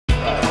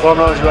Well,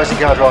 I'm an Aussie Racing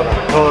Car driver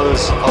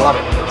because I love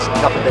it. It's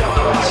nothing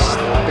different. It's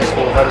the best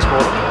form of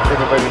motorsport I've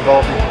ever been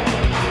involved in.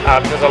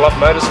 Because I love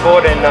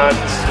motorsport and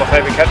this is my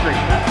favourite category.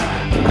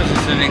 Because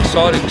it's an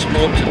exciting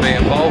sport to be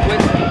involved with,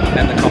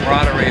 and the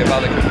camaraderie of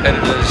other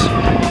competitors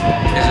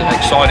is an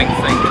exciting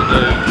thing to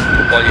do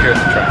while you're here at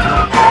the track.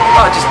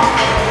 Just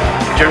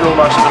the general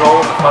much of it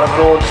all, the fun of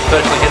it all, just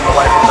virtually getting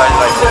away from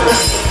day-to-day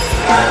business,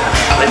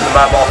 leaving the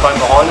mobile phone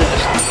behind and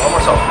just enjoy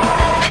myself.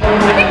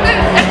 I think the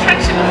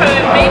attraction for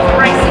me for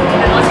racing in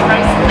the Aussie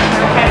Racing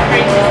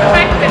category is the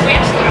fact that we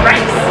actually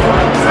race.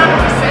 It's not a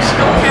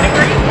professional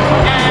category,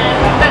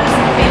 and that's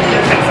the thing that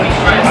attracts me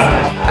most.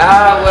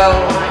 Well,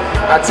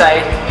 I'd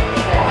say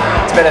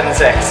it's better than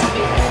sex.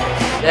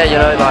 Yeah, you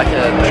know, like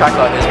a track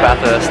like this,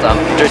 Bathurst,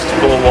 just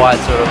 4 wide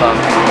sort of,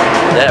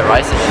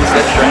 racing and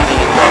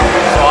slipstreaming and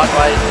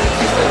sideways.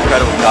 It's just an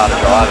incredible car to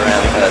drive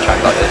around a track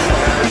like this.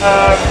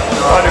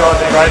 I do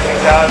Aussie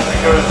Racing Cars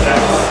because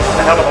it's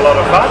a hell of a lot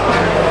of fun.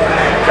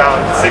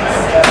 Going 5, 6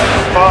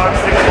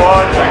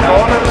 wide, 2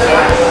 corners,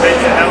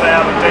 beats the hell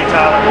out of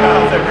detailing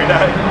cars every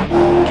day.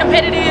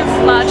 Competitive,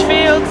 large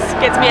fields,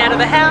 gets me out of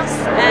the house,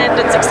 and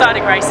it's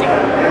exciting racing.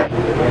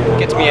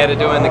 Gets me out of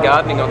doing the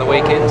gardening on the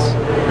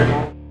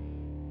weekends.